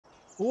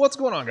What's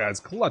going on, guys?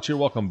 Klutch here.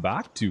 Welcome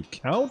back to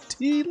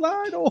County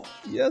Line. Oh,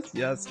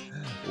 yes.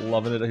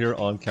 Loving it here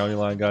on County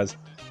Line, guys.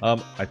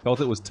 I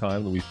felt it was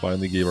time that we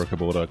finally gave our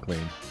Kubota a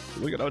clean.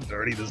 Look at how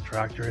dirty this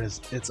tractor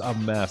is. It's a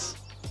mess.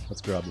 Let's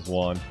grab this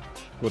wand.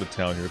 Go to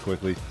town here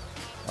quickly.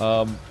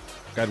 God,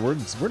 we're in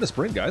the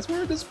spring, guys.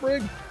 We're in the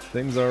spring.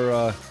 Things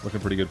are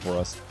looking pretty good for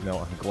us. You know,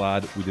 I'm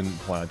glad we didn't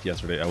plant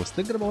yesterday. I was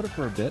thinking about it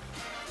for a bit.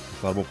 I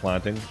thought about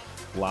planting.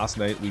 Last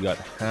night we got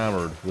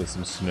hammered with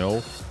some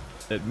snow.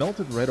 It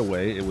melted right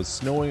away. It was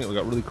snowing. It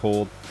got really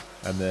cold.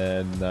 And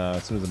then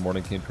as soon as the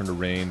morning came, turned to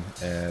rain.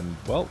 And,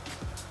 well,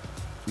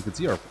 you can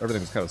see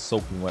everything's kind of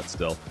soaking wet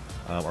still.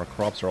 Our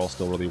crops are all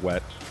still really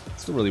wet.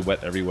 It's still really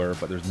wet everywhere,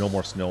 but there's no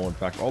more snow. In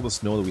fact, all the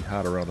snow that we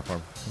had around the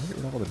farm... Can I get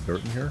rid of all the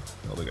dirt in here?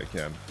 I don't think I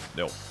can.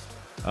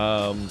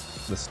 No.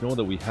 The snow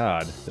that we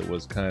had that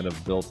was kind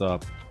of built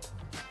up,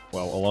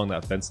 well, along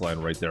that fence line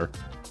right there,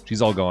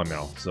 she's all gone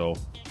now. So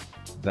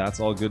that's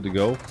all good to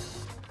go.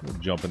 We'll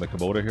jump in the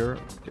Kubota here,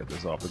 get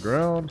this off the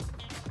ground.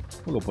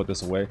 We'll go put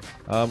this away.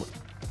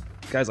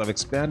 Guys, I've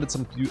expanded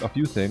a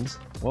few things.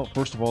 Well,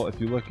 first of all, if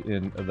you look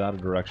in that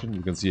direction,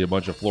 you can see a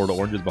bunch of Florida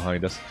oranges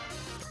behind us.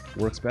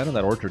 We're expanding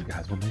that orchard,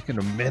 guys. We're making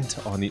a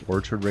mint on the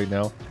orchard right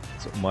now.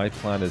 So my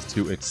plan is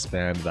to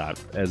expand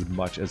that as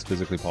much as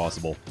physically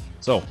possible.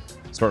 So,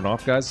 starting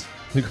off, guys,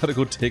 we gotta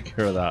go take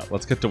care of that.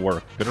 Let's get to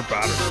work. Bitter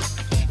batter.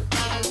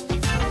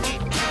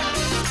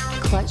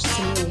 Klutch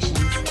simulations.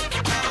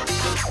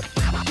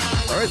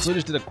 Alright, so I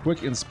just did a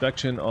quick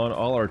inspection on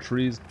all our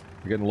trees.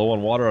 We're getting low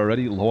on water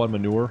already, low on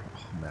manure.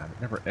 Oh man, it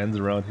never ends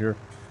around here.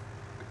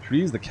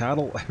 Trees, the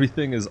cattle,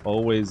 everything is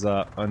always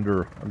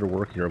under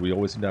work here. We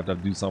always seem to have to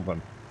do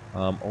something.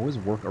 Always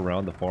work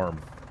around the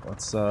farm.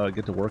 Let's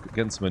get to work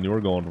getting some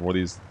manure going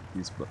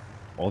before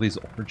all these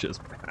oranges.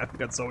 Man, we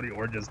got so many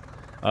oranges.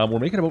 We're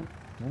making about,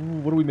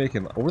 what are we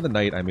making? Over the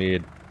night I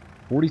made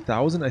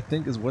 40,000, I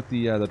think, is what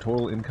the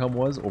total income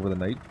was over the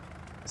night.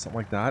 Something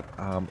like that.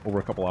 Over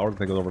a couple hours. I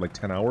think it was over like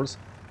 10 hours.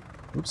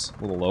 Oops,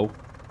 a little low.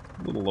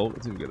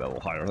 Let's see if we get that a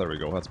little higher. There we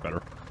go. That's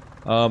better.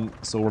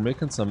 So we're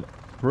making some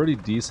pretty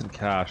decent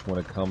cash when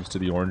it comes to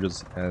the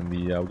oranges, and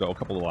we've got a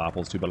couple little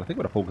apples too, but I think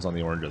we're going to focus on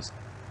the oranges.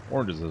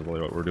 Oranges is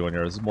really what we're doing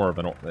here. This is more of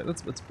an...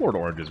 It's Florida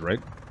oranges, right?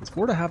 Does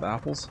Florida have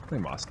apples? They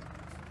must.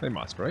 They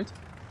must, right?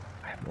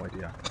 I have no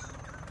idea.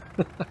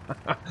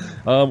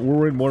 We're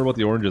worried more about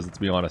the oranges, let's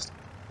be honest.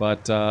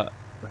 But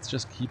let's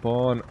just keep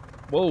on...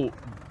 Whoa!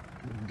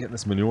 Getting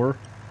this manure.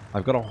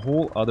 I've got a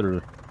whole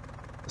other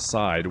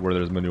side where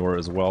there's manure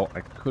as well.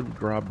 I could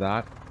grab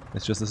that.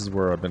 It's just this is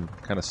where I've been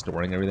kind of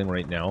storing everything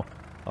right now.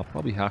 I'll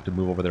probably have to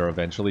move over there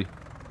eventually.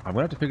 I'm going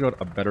to have to figure out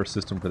a better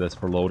system for this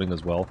for loading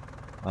as well.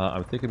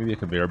 I'm thinking maybe a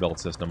conveyor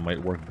belt system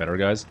might work better,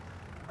 guys.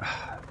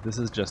 This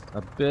is just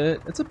a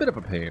bit... It's a bit of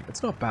a pain.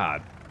 It's not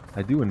bad.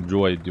 I do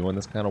enjoy doing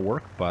this kind of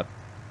work, but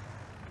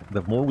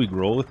the more we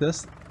grow with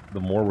this,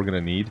 the more we're going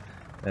to need.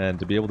 And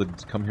to be able to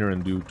come here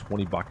and do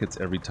 20 buckets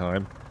every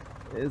time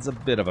is a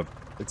bit of a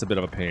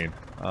pain.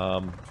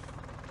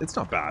 It's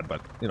not bad,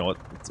 but you know,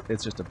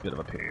 it's just a bit of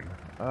a pain.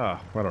 I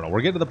don't know. We're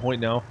getting to the point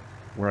now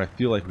where I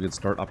feel like we can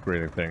start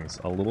upgrading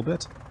things a little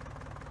bit.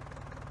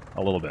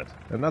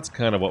 And that's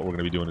kind of what we're going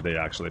to be doing today,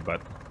 actually,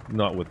 but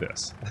not with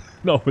this.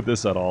 Not with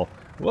this at all.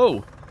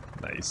 Whoa!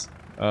 Nice.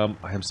 I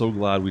am so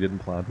glad we didn't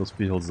plant those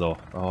fields, though.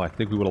 Oh, I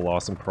think we would have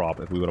lost some crop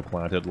if we would have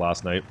planted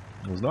last night.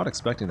 I was not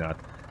expecting that.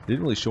 They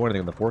didn't really show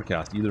anything in the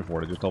forecast either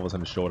for it. It just all of a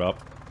sudden showed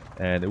up.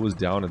 And it was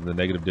down in the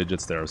negative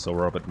digits there. So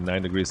we're up at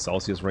 9 degrees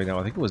Celsius right now.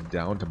 I think it was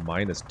down to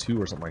 -2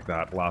 or something like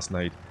that last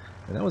night.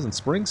 And that was in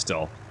spring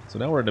still. So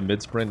now we're into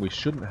mid-spring. We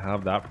shouldn't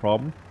have that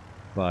problem.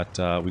 But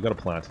we got to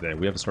plant today.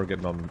 We have to start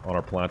getting on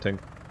our planting.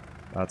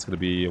 That's going to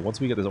be, once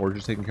we get this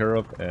orchard taken care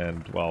of,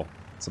 and, well,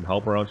 some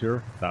help around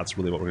here, that's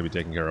really what we're going to be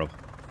taking care of.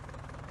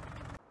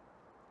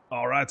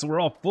 Alright, so we're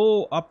all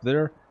full up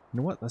there. You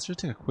know what? Let's just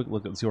take a quick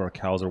look and see what our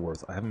cows are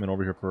worth. I haven't been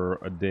over here for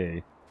a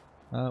day.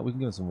 We can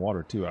give them some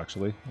water too,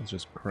 actually. Let's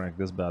just crank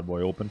this bad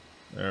boy open.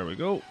 There we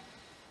go.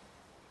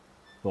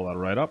 Fill that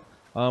right up.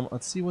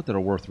 Let's see what they're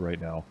worth right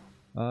now.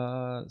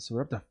 So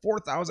we're up to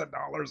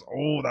 $4,000.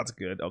 Oh, that's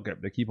good. Okay,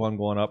 they keep on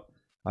going up.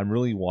 I'm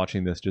really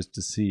watching this just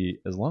to see,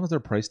 as long as their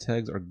price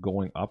tags are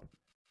going up,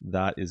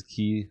 that is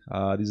key.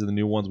 These are the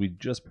new ones we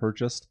just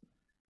purchased.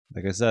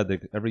 Like I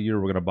said, every year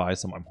we're going to buy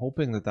some. I'm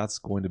hoping that that's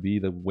going to be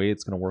the way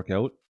it's going to work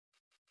out.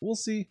 We'll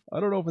see. I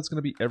don't know if it's going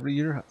to be every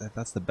year, if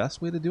that's the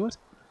best way to do it.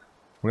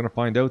 We're going to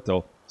find out,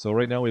 though. So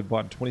right now we've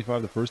bought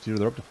 25 the first year.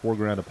 They're up to $4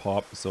 grand a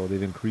pop, so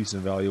they've increased in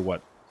value,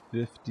 what,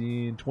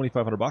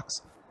 2,500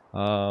 bucks?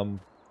 The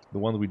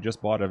ones we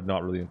just bought have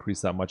not really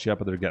increased that much yet,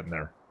 but they're getting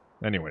there.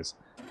 Anyways,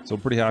 so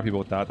I'm pretty happy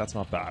about that. That's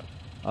not bad.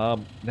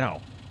 Now,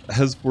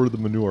 as for the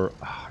manure,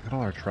 I got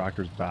all our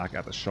tractors back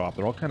at the shop.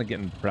 They're all kind of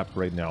getting prepped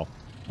right now.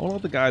 I'll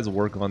let the guys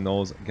work on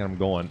those, get them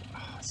going.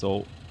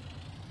 So,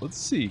 let's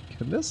see.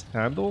 Can this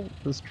handle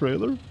this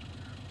trailer?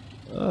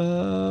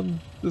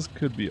 This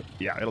could be...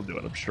 Yeah, it'll do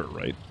it, I'm sure,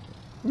 right?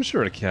 I'm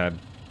sure it can.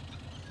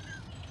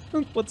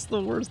 What's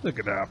the worst that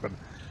could happen?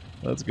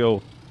 Let's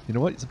go. You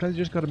know what? Sometimes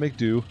you just got to make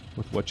do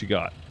with what you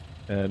got.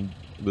 And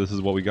this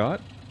is what we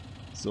got.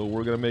 So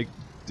we're gonna make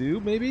do,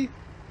 maybe?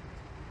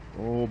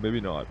 Oh, maybe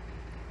not.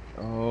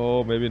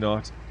 Oh, maybe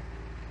not.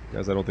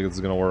 Guys, I don't think this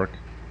is gonna work.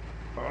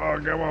 Oh,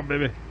 come on,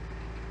 baby.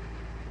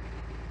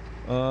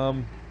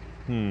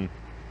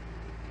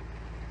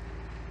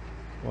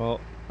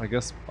 Well, I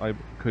guess I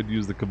could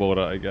use the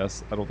Kubota, I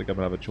guess. I don't think I'm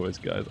gonna have a choice,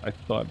 guys. I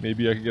thought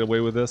maybe I could get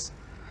away with this.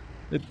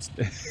 It's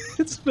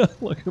it's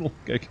not looking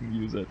like I can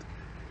use it.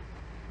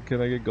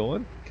 Can I get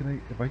going? Can I,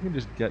 if I can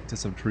just get to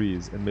some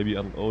trees and maybe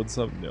unload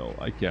some? No,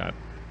 I can't.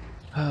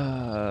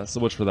 So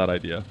much for that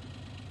idea.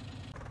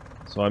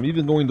 So I'm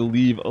even going to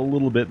leave a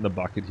little bit in the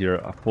bucket here,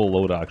 a full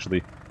load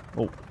actually.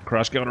 Oh,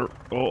 crash counter.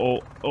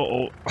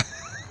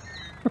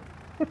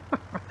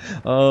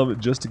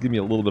 Just to give me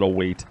a little bit of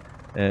weight.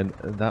 And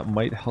that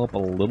might help a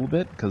little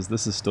bit, because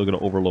this is still going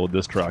to overload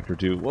this tractor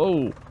too.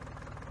 Whoa!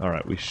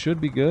 Alright, we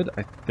should be good,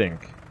 I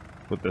think,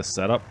 with this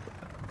setup.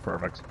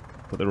 Perfect.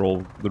 Put the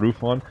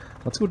roof on.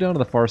 Let's go down to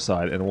the far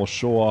side, and we'll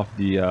show off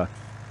the,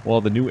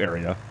 well, the new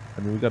area.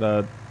 I mean, we've got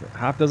a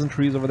half dozen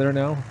trees over there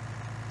now.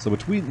 So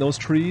between those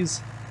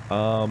trees,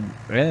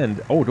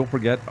 and, oh, don't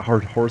forget our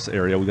horse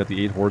area. We got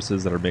the 8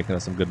 horses that are making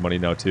us some good money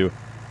now too.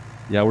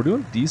 Yeah, we're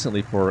doing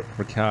decently for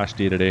cash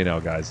day to day now,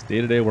 guys.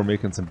 Day to day, we're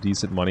making some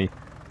decent money.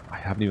 I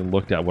haven't even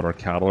looked at what our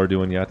cattle are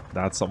doing yet.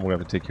 That's something we have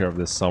to take care of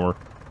this summer.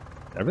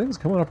 Everything's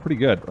coming up pretty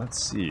good.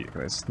 Let's see.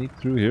 Can I sneak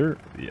through here?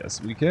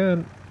 Yes, we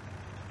can.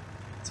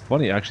 It's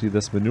funny, actually,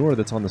 this manure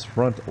that's on this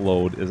front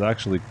load is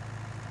actually,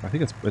 I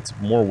think it's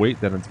more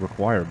weight than it's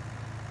required.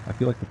 I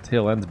feel like the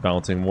tail end's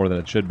bouncing more than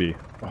it should be.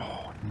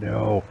 Oh,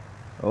 no.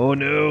 Oh,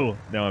 no.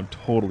 Now I'm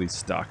totally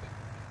stuck.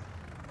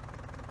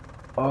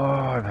 Oh,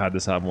 I've had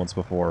this happen once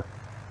before.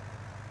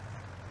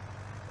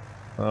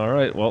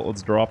 Alright, well,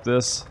 let's drop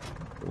this.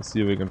 We'll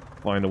see if we can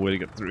find a way to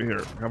get through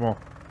here. Come on.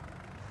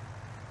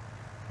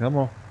 Come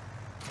on.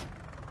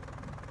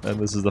 And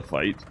this is the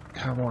fight.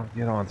 Come on,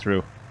 get on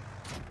through.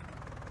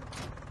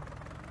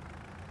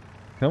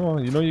 Come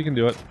on, you know you can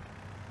do it.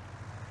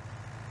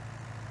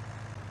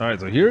 Alright,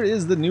 so here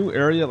is the new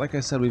area. Like I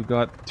said, we've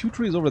got 2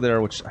 trees over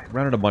there, which I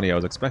ran out of money. I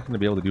was expecting to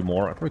be able to do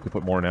more. I probably could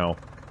put more now.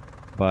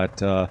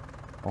 But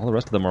all the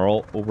rest of them are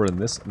all over in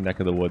this neck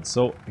of the woods.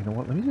 So, you know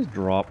what? Let me just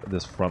drop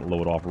this front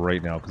load off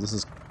right now, because this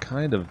is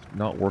kind of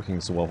not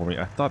working so well for me.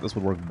 I thought this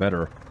would work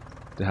better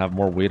to have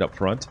more weight up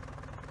front.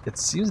 It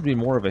seems to be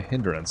more of a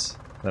hindrance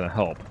than a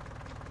help.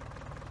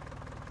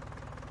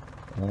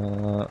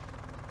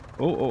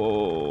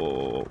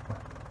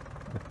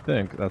 I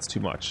think that's too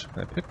much.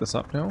 Can I pick this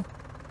up now?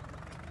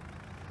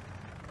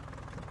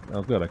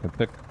 Oh good, I can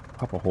pick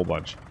up a whole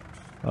bunch.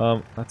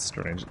 That's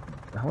strange.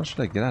 How much should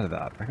I get out of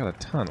that? I got a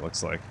ton, it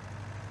looks like.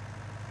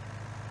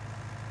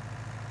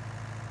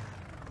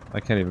 I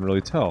can't even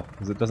really tell,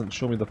 because it doesn't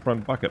show me the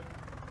front bucket.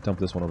 Dump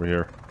this one over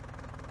here.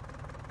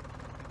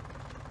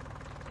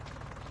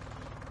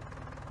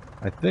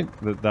 I think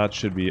that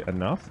should be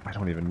enough. I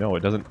don't even know.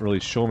 It doesn't really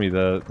show me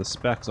the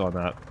specs on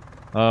that.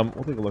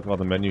 We'll take a look at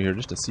the menu here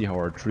just to see how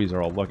our trees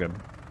are all looking.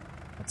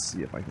 Let's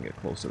see if I can get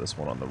close to this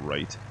one on the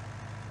right.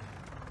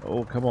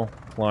 Oh, come on.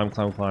 Climb,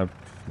 climb, climb.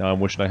 Now I'm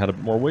wishing I had a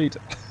bit more weight.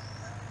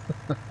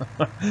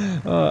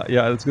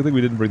 Yeah, it's a good thing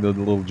we didn't bring the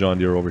little John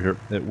Deere over here.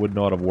 It would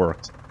not have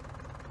worked.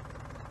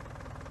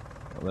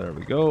 Well, there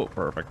we go.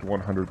 Perfect.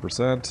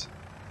 100%.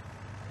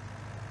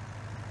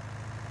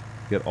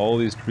 Get all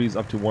these trees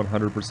up to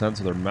 100%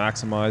 so they're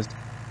maximized.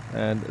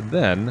 And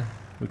then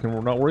we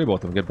can not worry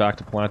about them. Get back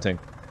to planting.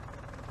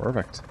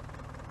 Perfect.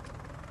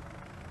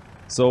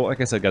 So,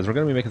 like I said, guys, we're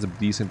going to be making some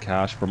decent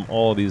cash from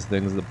all of these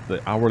things.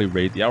 The hourly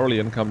rate, the hourly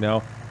income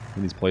now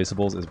in these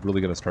placeables is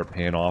really going to start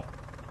paying off.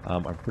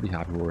 I'm pretty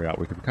happy where we're at.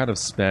 We can kind of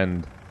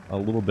spend a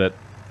little bit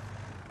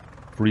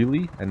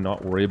freely and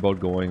not worry about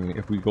going,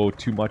 if we go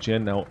too much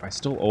in. Now, I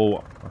still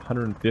owe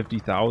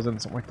 150,000,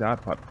 something like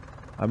that, but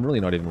I'm really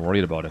not even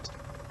worried about it.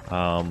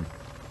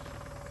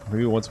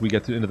 Maybe once we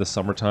get into the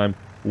summertime,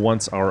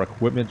 once our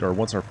equipment or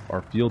once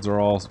our fields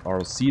are all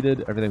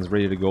seeded, everything's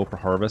ready to go for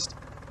harvest,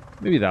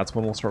 maybe that's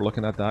when we'll start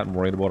looking at that and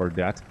worrying about our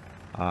debt,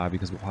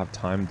 because we'll have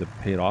time to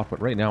pay it off.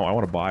 But right now, I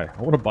want to buy.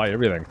 I want to buy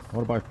everything. I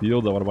want to buy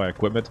fields. I want to buy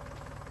equipment.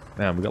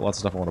 Man, we got lots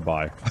of stuff I want to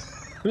buy.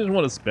 I just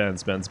want to spend.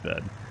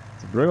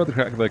 So bring out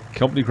the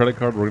company credit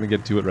card. We're going to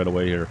get to it right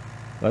away here.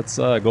 Let's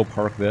go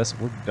park this.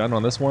 We're done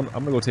on this one.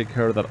 I'm going to go take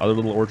care of that other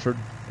little orchard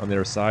on the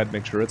other side,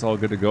 make sure it's all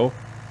good to go.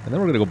 And then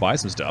we're going to go buy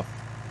some stuff.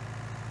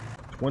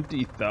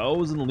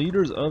 20,000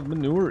 liters of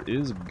manure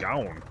is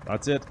gone.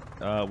 That's it.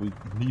 We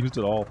used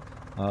it all.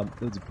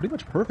 It's pretty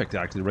much perfect,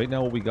 actually. Right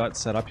now, what we got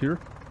set up here,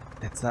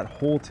 it's that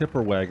whole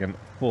tipper wagon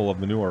full of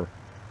manure.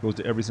 Goes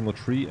to every single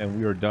tree, and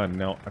we are done.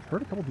 Now, I've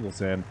heard a couple people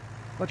saying,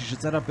 "But you should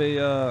set up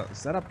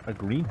a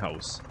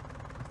greenhouse."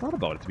 I thought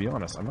about it, to be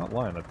honest. I'm not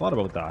lying. I thought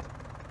about that.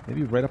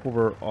 Maybe right up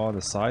over on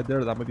the side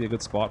there. That might be a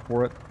good spot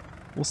for it.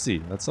 We'll see.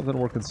 That's something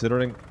we're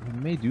considering. We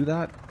may do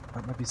that.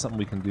 That might be something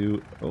we can do.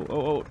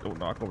 Oh, don't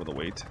knock over the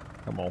weight.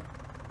 Come on.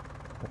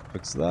 We'll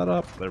fix that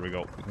up. There we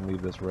go. We can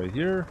leave this right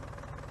here.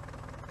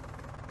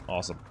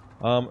 Awesome.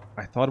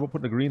 I thought about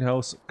putting a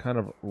greenhouse kind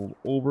of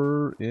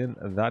over in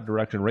that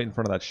direction, right in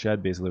front of that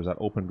shed. Basically, there's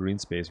that open green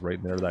space right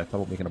in there that I thought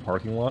about making a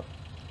parking lot.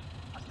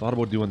 I thought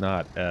about doing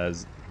that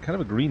as kind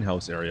of a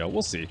greenhouse area.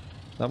 We'll see.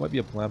 That might be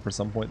a plan for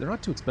some point. They're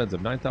not too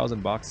expensive.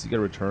 9,000 bucks. You get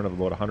a return of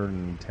about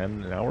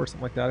 110 an hour,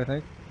 something like that, I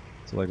think.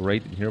 So like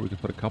right in here, we could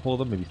put a couple of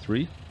them, maybe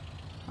 3.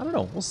 I don't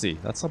know. We'll see.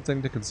 That's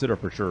something to consider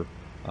for sure.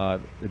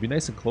 It'd be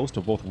nice and close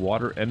to both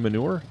water and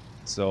manure.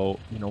 So,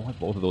 you know what?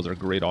 Both of those are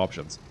great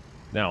options.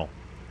 Now,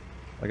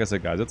 like I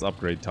said, guys, it's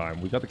upgrade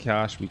time. We got the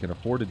cash. We can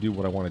afford to do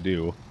what I want to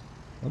do.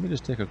 Let me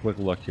just take a quick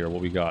look here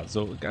what we got.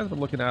 So, guys, we're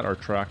looking at our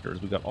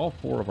tractors. We got all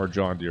 4 of our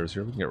John Deeres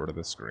here. We can get rid of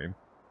this screen.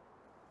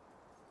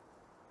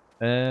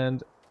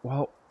 And,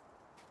 well,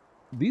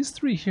 these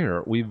 3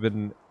 here, we've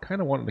been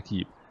kind of wanting to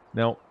keep.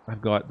 Now,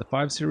 I've got the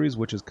 5 Series,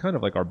 which is kind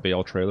of like our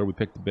bale trailer. We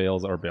picked the bale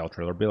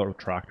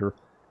tractor.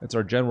 It's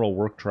our general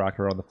work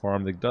tractor on the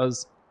farm that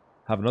does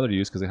have another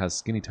use because it has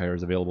skinny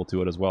tires available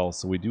to it as well.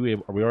 So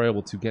we are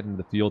able to get into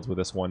the fields with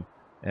this one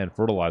and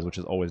fertilize, which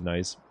is always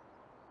nice.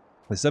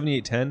 The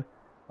 7810,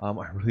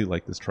 I really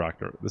like this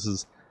tractor. This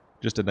is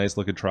just a nice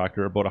looking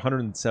tractor, about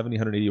 170,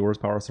 180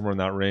 horsepower, somewhere in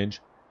that range.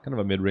 Kind of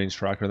a mid-range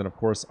tractor. Then of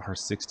course our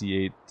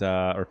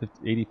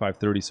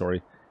 8530,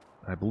 sorry.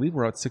 I believe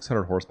we're at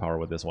 600 horsepower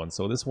with this one.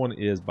 So this one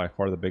is by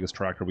far the biggest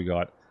tractor we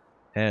got,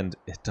 and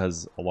it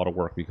does a lot of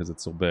work because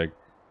it's so big.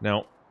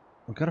 Now,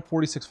 we've got a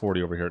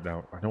 4640 over here.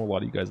 Now, I know a lot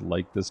of you guys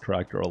like this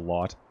tractor a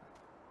lot.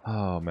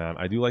 Oh man,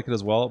 I do like it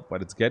as well,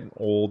 but it's getting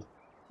old.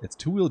 It's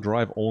 2-wheel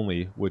drive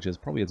only, which is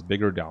probably its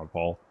bigger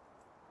downfall.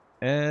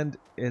 And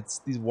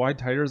these wide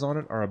tires on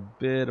it are a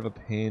bit of a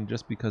pain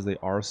just because they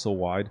are so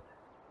wide.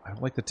 I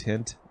don't like the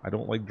tint. I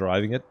don't like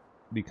driving it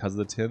because of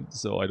the tint,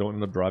 so I don't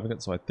end up driving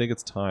it. So I think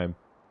it's time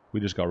we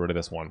just got rid of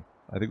this one.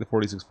 I think the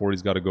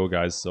 4640's got to go,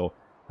 guys. So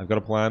I've got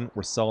a plan.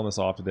 We're selling this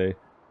off today.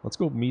 Let's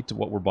go meet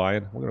what we're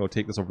buying. We're going to go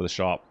take this over to the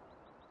shop.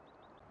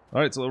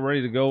 Alright, so we're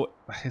ready to go.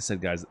 Like I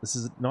said, guys, this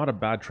is not a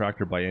bad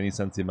tractor by any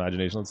sense of the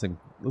imagination.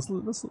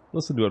 Let's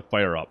listen to it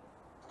fire up.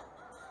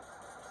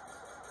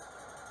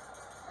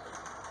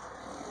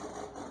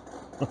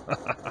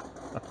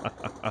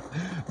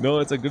 No,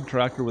 it's a good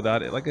tractor with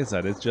that. Like I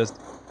said, it's just,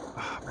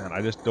 man,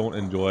 I just don't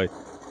enjoy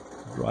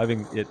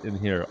driving it in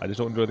here. I just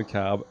don't enjoy the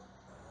cab.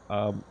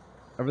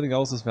 Everything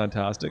else is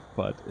fantastic,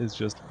 but it's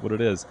just what it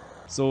is.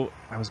 So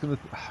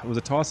it was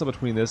a toss-up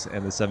between this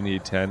and the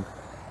 7810.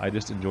 I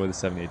just enjoy the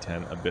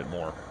 7810 a bit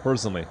more,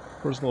 personally.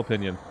 Personal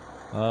opinion.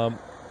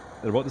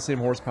 They're about the same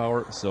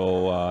horsepower,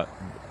 so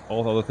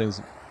all the other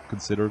things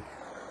considered,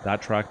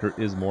 that tractor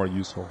is more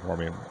useful for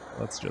me.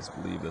 Let's just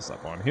leave this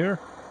up on here.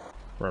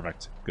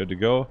 Perfect. Good to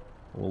go.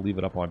 We'll leave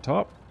it up on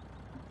top.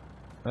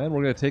 And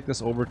we're going to take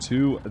this over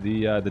to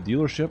the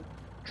dealership,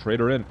 trade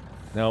her in.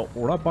 Now,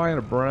 we're not buying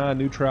a brand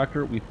new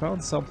tractor. We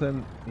found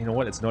something, you know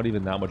what, it's not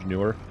even that much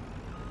newer,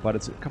 but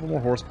it's a couple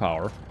more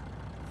horsepower.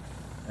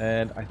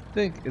 And I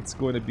think it's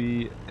going to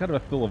be kind of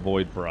a fill a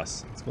void for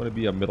us. It's going to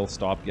be a middle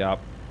stopgap,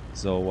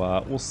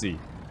 so we'll see.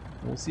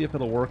 We'll see if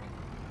it'll work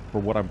for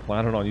what I'm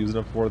planning on using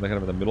it for, kind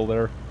of in the middle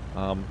there.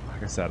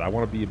 Like I said, I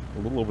want to be a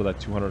little over that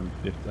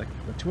 250, like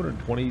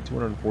 220,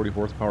 240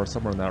 horsepower,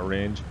 somewhere in that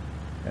range.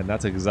 And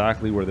that's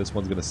exactly where this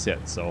one's going to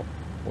sit. So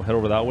we'll head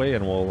over that way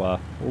and we'll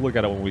look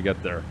at it when we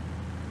get there.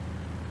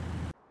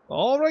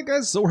 Alright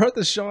guys, so we're at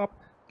the shop.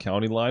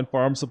 County Line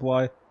Farm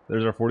Supply.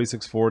 There's our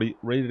 4640,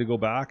 ready to go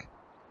back.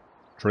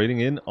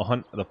 Trading in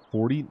on the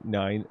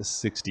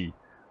 4960.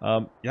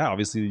 Yeah,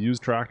 obviously the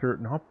used tractor,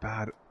 not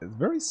bad. It's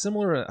very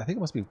similar. I think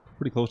it must be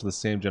pretty close to the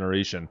same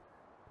generation,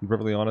 to be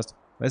perfectly honest.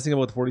 Nice thing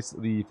about the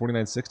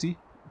 4960,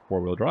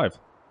 4-wheel drive.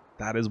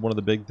 That is one of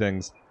the big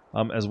things.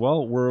 As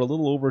well, we're a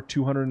little over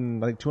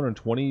 200, I think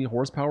 220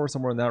 horsepower,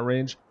 somewhere in that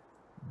range.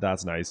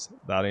 That's nice.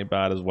 That ain't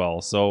bad as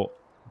well. So,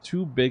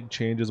 2 big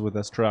changes with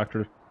this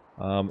tractor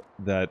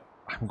that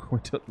I'm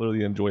going to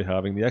literally enjoy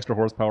having. The extra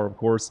horsepower, of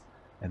course,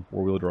 and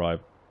 4-wheel drive.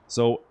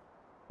 So,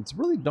 it's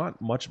really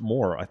not much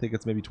more. I think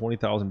it's maybe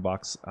 20,000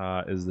 bucks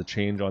is the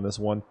change on this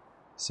one.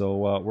 So,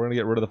 we're going to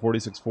get rid of the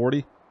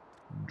 4640.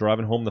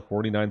 Driving home the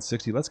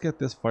 4960. Let's get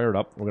this fired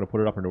up. We're going to put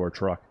it up into our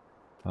truck.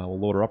 We'll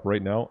load her up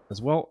right now.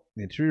 As well,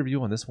 the interior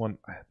view on this one,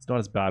 it's not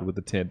as bad with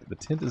the tint. The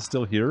tint is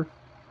still here.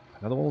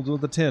 Another one will do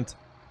with the tint.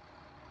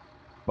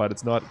 But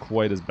it's not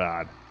quite as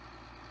bad.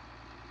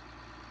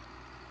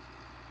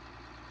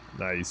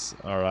 Nice.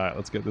 Alright,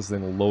 let's get this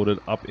thing loaded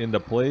up into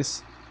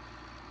place.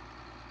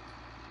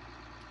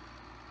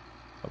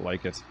 I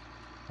like it.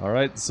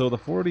 Alright, so the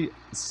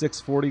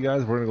 4640,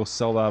 guys, we're going to go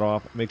sell that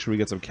off. Make sure we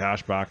get some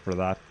cash back for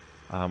that.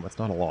 It's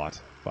not a lot,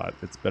 but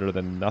it's better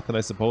than nothing,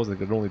 I suppose. I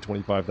think it's only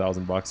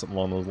 25,000 bucks, something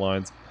along those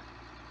lines.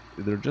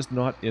 They're just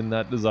not in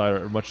that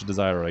much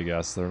desire, I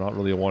guess. They're not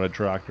really a wanted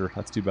tractor.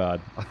 That's too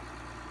bad.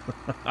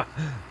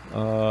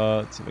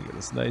 Let's see if I get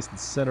this nice and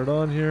centered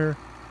on here.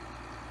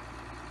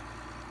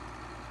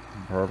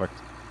 Perfect.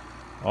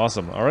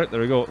 Awesome. All right,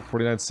 there we go.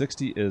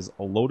 4960 is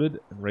loaded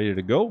and ready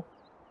to go.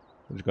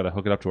 We just got to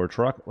hook it up to our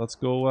truck. Let's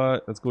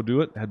go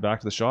do it. Head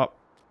back to the shop.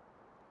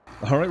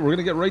 All right, we're going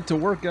to get right to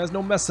work, guys.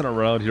 No messing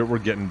around here. We're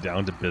getting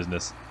down to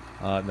business.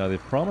 Now, they've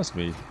promised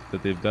me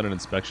that they've done an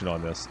inspection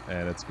on this,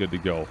 and it's good to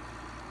go.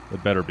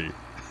 It better be.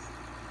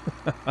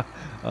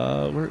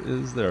 Where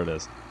is... There it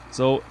is.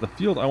 So, the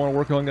field I want to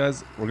work on,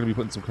 guys, we're going to be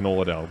putting some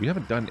canola down. We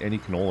haven't done any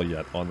canola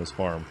yet on this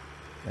farm.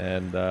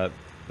 And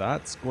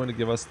that's going to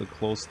give us the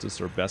closest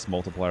or best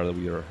multiplier that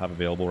we have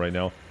available right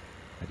now.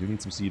 I do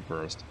need some seed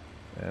first.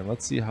 And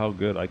let's see how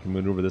good I can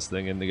maneuver this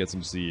thing in to get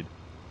some seed.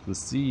 The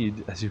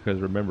seed, as you guys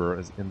remember,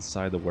 is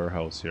inside the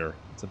warehouse here.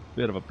 It's a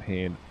bit of a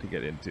pain to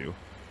get into.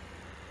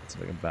 Let's see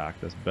if I can back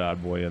this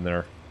bad boy in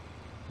there.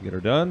 Get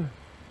her done.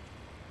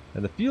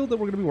 And the field that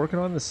we're going to be working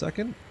on in a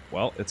second,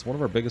 well, it's one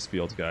of our biggest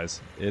fields,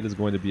 guys. It is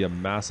going to be a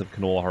massive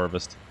canola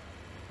harvest.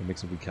 And make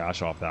some good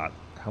cash off that.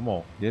 Come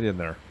on, get in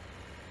there.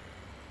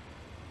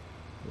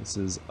 This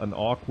is an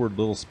awkward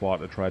little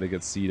spot to try to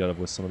get seed out of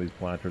with some of these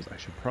planters. I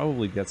should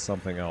probably get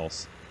something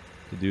else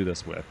to do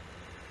this with.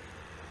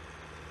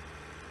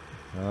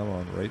 Come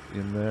on, right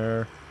in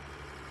there.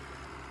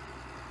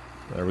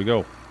 There we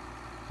go.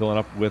 Filling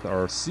up with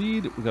our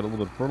seed. We got a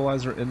little bit of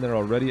fertilizer in there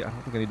already. I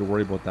don't think I need to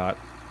worry about that.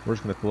 We're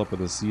just going to fill up with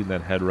the seed and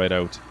then head right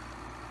out.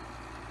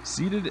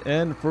 Seeded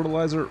and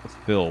fertilizer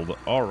filled.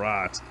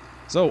 Alright.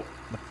 So,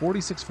 the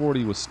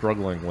 4640 was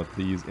struggling with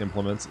these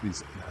implements.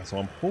 So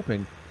I'm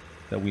hoping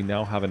that we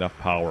now have enough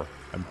power.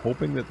 I'm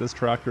hoping that this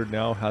tractor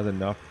now has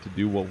enough to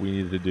do what we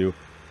needed to do.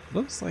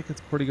 Looks like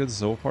it's pretty good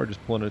so far,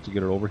 just pulling it to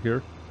get it over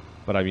here.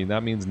 But I mean,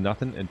 that means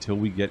nothing until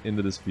we get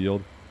into this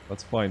field.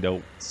 Let's find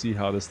out, see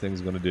how this thing's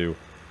going to do.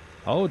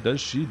 How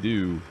does she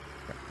do?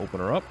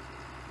 Open her up.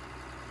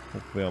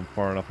 Hopefully I'm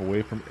far enough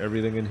away from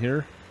everything in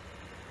here.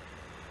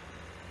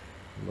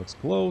 Looks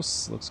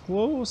close, looks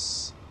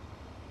close.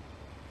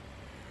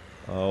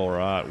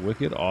 Alright,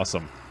 wicked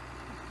awesome.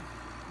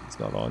 It's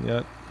not on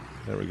yet.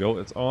 There we go,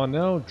 it's on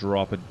now.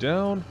 Drop it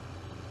down.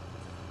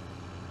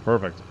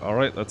 Perfect.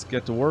 Alright, let's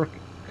get to work.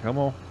 Come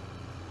on.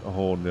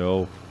 Oh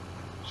no.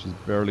 She's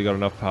barely got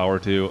enough power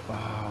to...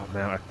 Oh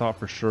man, I thought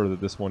for sure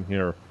that this one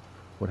here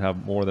would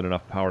have more than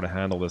enough power to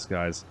handle this,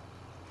 guys.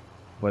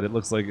 But it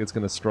looks like it's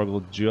going to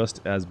struggle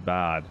just as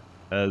bad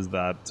as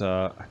that.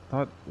 I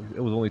thought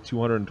it was only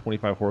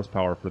 225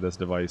 horsepower for this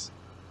device.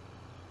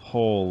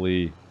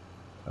 Holy.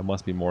 It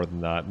must be more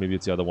than that. Maybe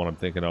it's the other one I'm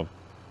thinking of.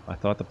 I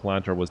thought the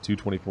planter was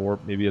 224.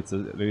 Maybe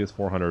it's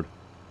 400.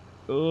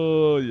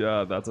 Oh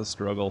yeah, that's a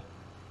struggle.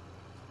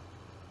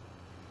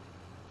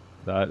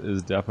 That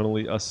is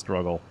definitely a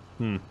struggle.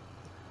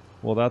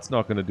 Well, that's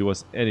not going to do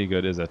us any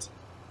good, is it?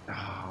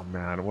 Oh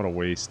man, what a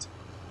waste.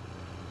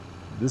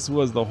 This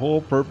was the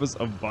whole purpose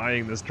of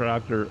buying this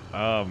tractor.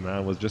 Oh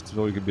man, was just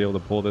so we could be able to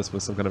pull this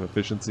with some kind of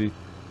efficiency.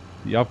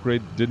 The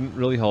upgrade didn't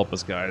really help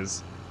us,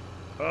 guys.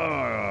 Oh,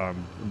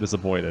 I'm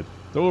disappointed.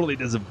 Totally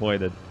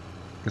disappointed.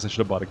 Guess I should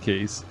have bought a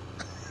case.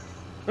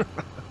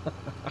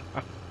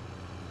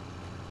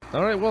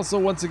 Alright, well, so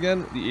once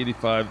again, the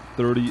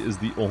 8530 is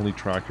the only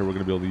tractor we're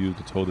going to be able to use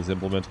to tow this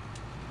implement.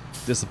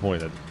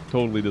 Disappointed.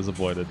 Totally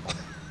disappointed.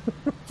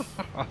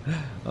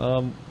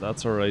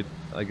 That's alright.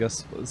 I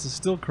guess this is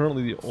still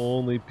currently the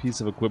only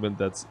piece of equipment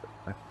that's,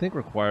 I think,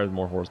 requires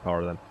more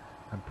horsepower than.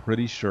 I'm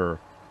pretty sure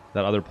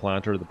that other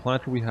planter, the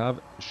planter we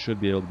have,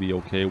 should be able to be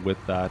okay with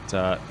that,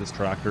 this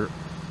tractor.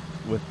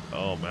 With,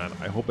 oh man,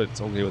 I hope it's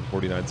okay with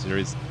 49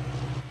 series.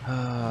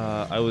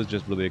 I was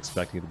just really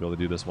expecting to be able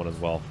to do this one as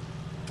well.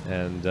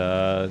 And,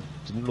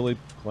 didn't really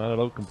plan it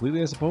out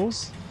completely, I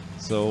suppose.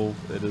 So,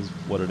 it is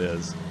what it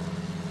is.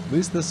 At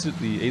least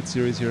the 8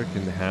 series here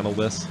can handle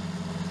this.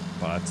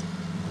 But,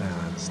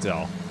 man,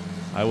 still.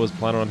 I was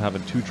planning on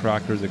having 2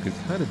 tractors that could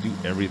kind of do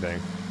everything.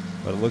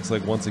 But it looks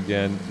like, once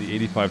again, the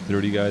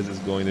 8530, guys, is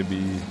going to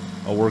be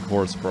a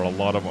workhorse for a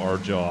lot of our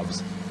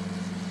jobs.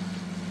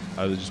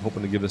 I was just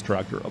hoping to give this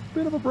tractor a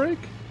bit of a break.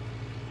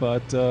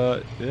 But,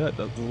 yeah, it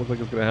doesn't look like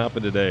it's going to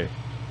happen today.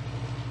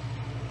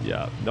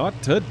 Yeah,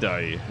 not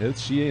today.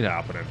 She ain't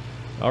happening.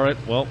 Alright,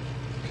 well,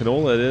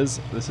 canola it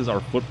is. This is our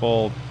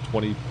football,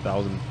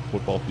 20,000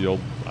 football field.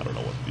 I don't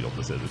know what field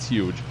this is. It's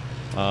huge.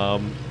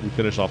 We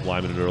finished off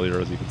liming it earlier,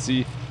 as you can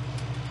see.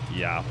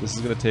 Yeah, this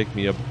is going to take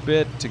me a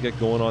bit to get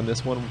going on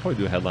this one. We'll probably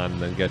do a headline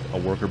and then get a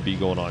worker bee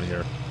going on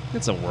here.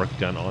 Get some work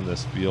done on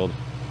this field.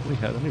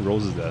 How many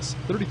rows is this?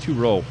 32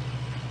 row.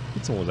 I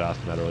think someone was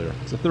asking that earlier.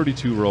 It's a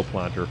 32 row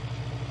planter.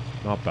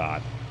 Not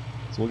bad.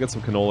 So we'll get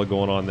some canola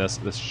going on this.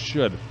 This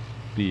should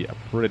be a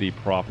pretty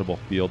profitable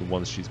field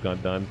once she's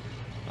got done.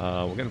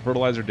 We're getting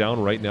fertilizer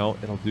down right now.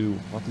 We'll have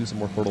to do some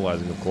more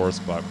fertilizing, of course,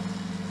 but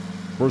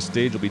first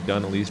stage will be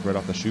done at least right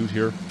off the chute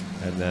here,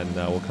 and then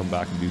we'll come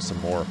back and do some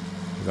more.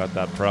 We got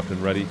that prepped and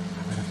ready.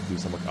 I might have to do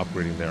some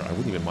upgrading there. I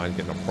wouldn't even mind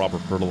getting a proper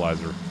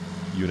fertilizer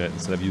unit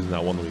instead of using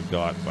that one that we've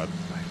got, but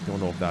I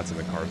don't know if that's in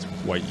the cards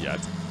quite yet.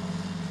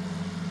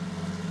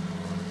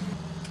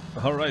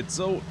 Alright,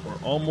 so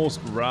we're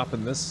almost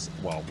wrapping this.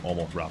 Well,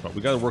 almost wrapping up.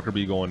 We got a worker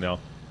bee going now.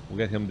 We'll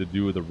get him to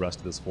do the rest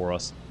of this for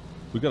us.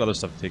 We've got other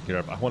stuff to take care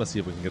of. I want to see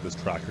if we can get this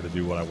tractor to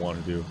do what I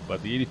want to do.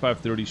 But the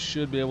 8530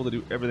 should be able to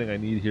do everything I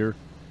need here.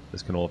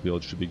 This canola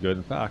field should be good.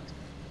 In fact,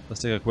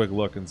 let's take a quick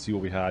look and see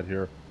what we had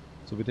here.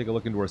 So if we take a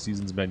look into our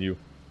seasons menu,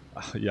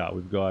 yeah,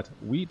 we've got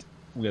wheat,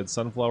 we had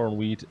sunflower and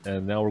wheat,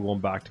 and now we're going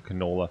back to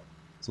canola.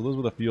 So those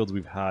were the fields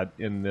we've had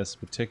in this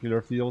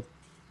particular field.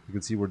 You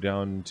can see we're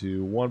down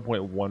to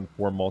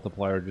 1.14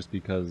 multiplier just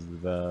because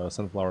the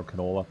sunflower and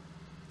canola.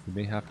 We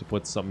may have to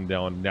put something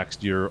down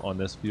next year on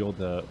this field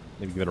to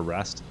maybe give it a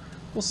rest.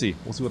 We'll see.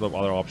 We'll see what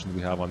other options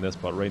we have on this,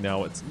 but right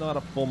now it's not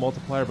a full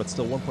multiplier, but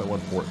still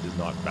 1.14 is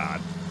not bad.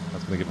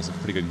 That's going to give us a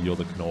pretty good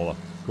yield of canola.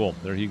 Cool.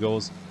 There he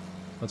goes.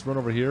 Let's run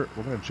over here.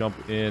 We're going to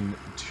jump in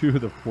to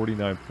the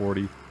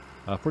 4940,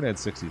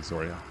 4960,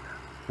 sorry.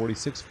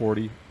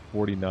 4640,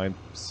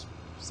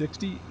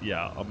 4960.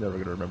 Yeah, I'm never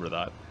going to remember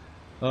that.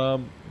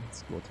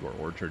 Let's go through our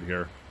orchard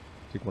here.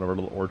 Take one of our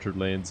little orchard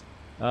lanes.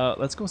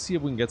 Let's go see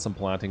if we can get some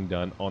planting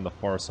done on the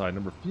far side.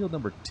 Field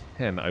number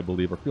 10, I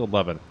believe, or field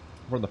 11.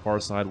 Over on the far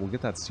side, we'll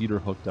get that cedar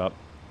hooked up.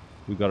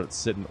 We've got it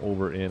sitting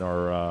over in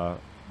our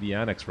the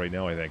annex right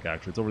now, I think,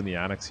 actually. It's over in the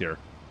annex here.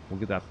 We'll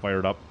get that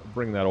fired up,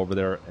 bring that over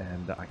there,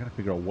 and I gotta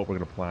figure out what we're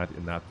gonna plant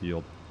in that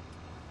field.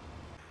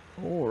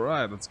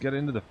 Alright, let's get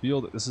into the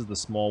field. This is the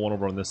small one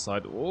over on this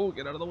side. Oh,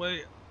 get out of the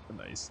way.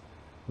 Nice.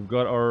 We've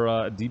got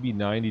our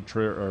DB90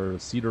 or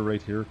cedar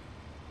right here.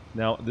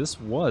 Now, this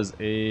was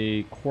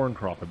a corn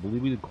crop. I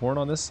believe we did corn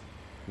on this.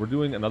 We're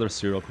doing another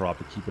cereal crop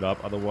to keep it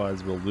up,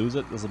 otherwise we'll lose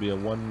it. This will be a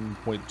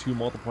 1.2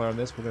 multiplier on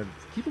this. We're going to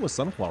keep it with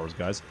sunflowers,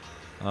 guys.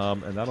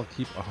 And that'll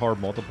keep a hard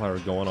multiplier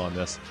going on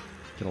this.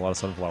 Get a lot of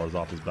sunflowers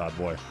off this bad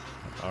boy.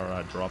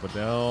 Alright, drop it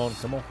down.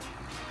 Come on.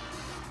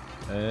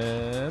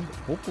 And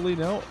hopefully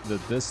now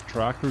that this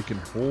tractor can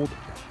hold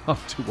up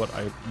to what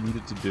I need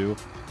it to do.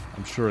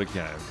 I'm sure it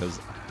can, because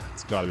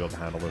it's got to be able to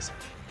handle this.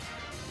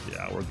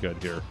 Yeah, we're good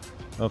here.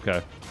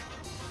 Okay.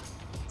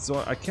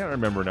 So I can't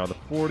remember now. The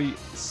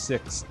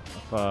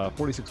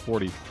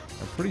 4640. I'm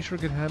pretty sure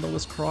it can handle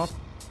this crop,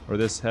 or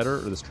this header,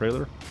 or this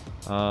trailer.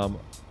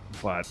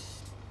 But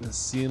this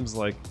seems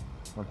like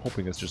I'm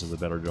hoping it's just does a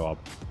better job.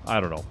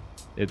 I don't know.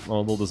 I'm a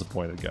little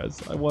disappointed,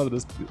 guys. I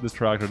wanted this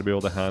tractor to be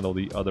able to handle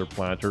the other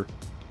planter,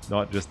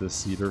 not just this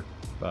cedar.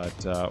 But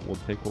we'll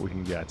take what we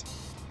can get.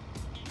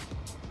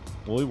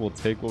 We will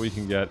take what we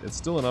can get. It's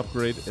still an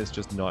upgrade. It's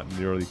just not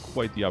nearly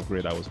quite the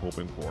upgrade I was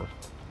hoping for.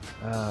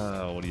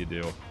 What do you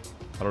do?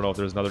 I don't know if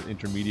there's another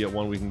intermediate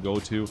one we can go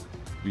to. To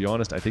be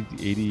honest, I think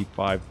the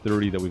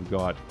 8530 that we've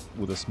got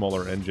with a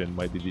smaller engine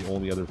might be the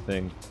only other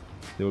thing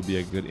that would be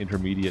a good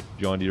intermediate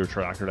John Deere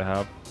tractor to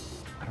have.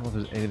 I don't know if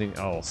there's anything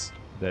else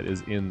that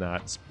is in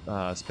that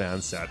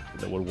span set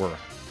that would work.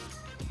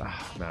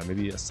 Man,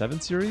 maybe a 7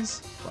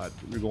 Series? But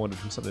we're going to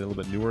do something a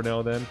little bit newer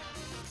now then.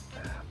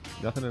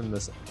 Nothing in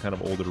this kind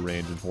of older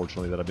range,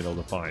 unfortunately, that I've been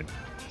able to find.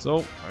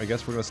 So, I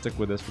guess we're going to stick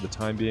with this for the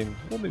time being.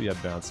 We'll maybe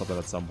advance something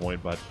at some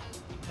point, but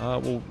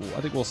I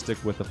think we'll stick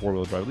with the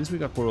 4-wheel drive. At least we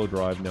got 4-wheel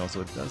drive now,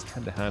 so it does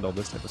tend to handle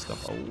this type of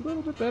stuff a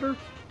little bit better.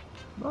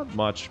 Not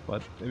much,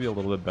 but maybe a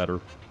little bit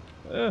better.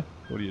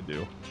 What do you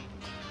do?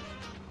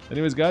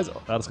 Anyways, guys,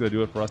 that's going to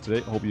do it for us today.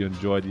 Hope you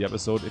enjoyed the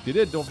episode. If you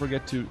did, don't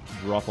forget to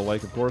drop a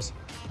like, of course.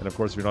 And, of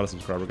course, if you're not a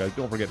subscriber, guys,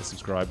 don't forget to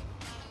subscribe.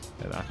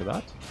 And after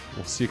that,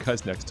 we'll see you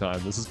guys next time.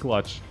 This is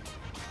Klutch.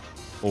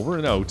 Over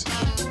and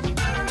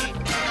out.